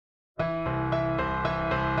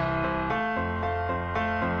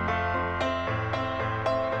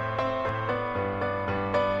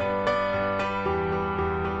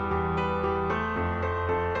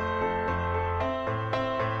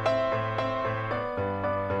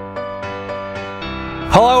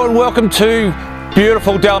Hello and welcome to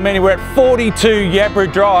beautiful Dalmeny. We're at 42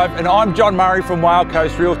 Yabbarra Drive and I'm John Murray from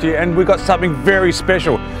Coast Realty, and we've got something very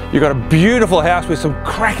special. You've got a beautiful house with some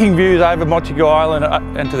cracking views over Montague Island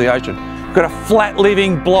and to the ocean. You've got a flat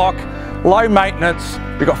living block, low maintenance.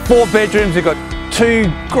 We've got 4 bedrooms, you've got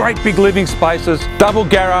 2 great big living spaces, double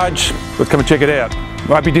garage. Let's come and check it out.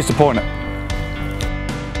 Won't be disappointed.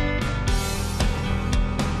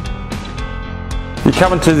 You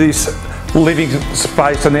come into this living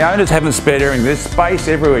space and the owners haven't spared anything. There's space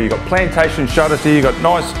everywhere. You've got plantation shutters here, you've got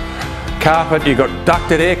nice carpet, you've got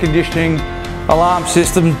ducted air conditioning, alarm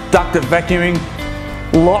system, ducted vacuuming.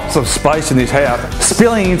 Lots of space in this house.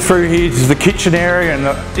 Spilling in through here is the kitchen area and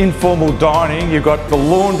the informal dining. You've got the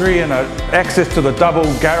laundry and access to the double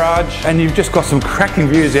garage, and you've just got some cracking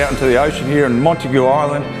views out into the ocean here in Montague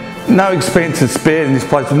Island. No expense is spared in this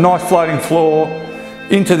place. A nice floating floor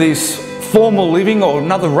into this formal living or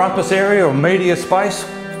another rumpus area or media space.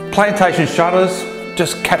 Plantation shutters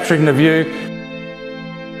just capturing the view.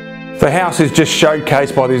 The house is just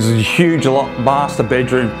showcased by this huge master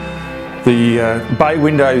bedroom. The bay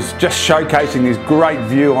windows just showcasing this great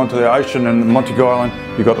view onto the ocean and Montague Island.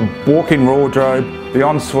 You've got the walk-in wardrobe, the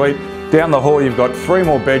ensuite. Down the hall you've got 3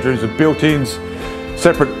 more bedrooms with built-ins,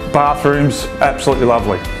 separate bathrooms. Absolutely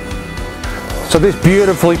lovely. So this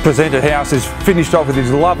beautifully presented house is finished off with this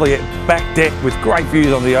lovely back deck with great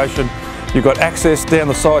views on the ocean. You've got access down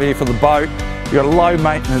the side here for the boat. You've got a low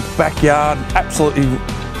maintenance backyard, absolutely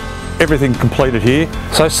everything completed here.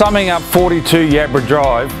 So summing up 42 Yabbarra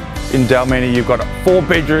Drive in Dalmeny, you've got 4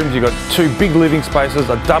 bedrooms, you've got 2 big living spaces,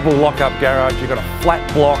 a double lock-up garage, you've got a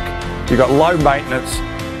flat block, you've got low maintenance.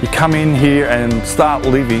 You come in here and start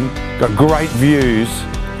living, got great views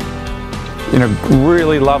in a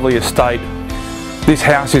really lovely estate. This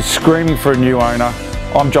house is screaming for a new owner.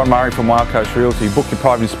 I'm John Murray from Coast Realty. Book your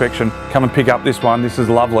private inspection. Come and pick up this one. This is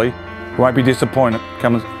lovely. You won't be disappointed.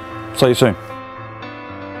 Come and see you soon.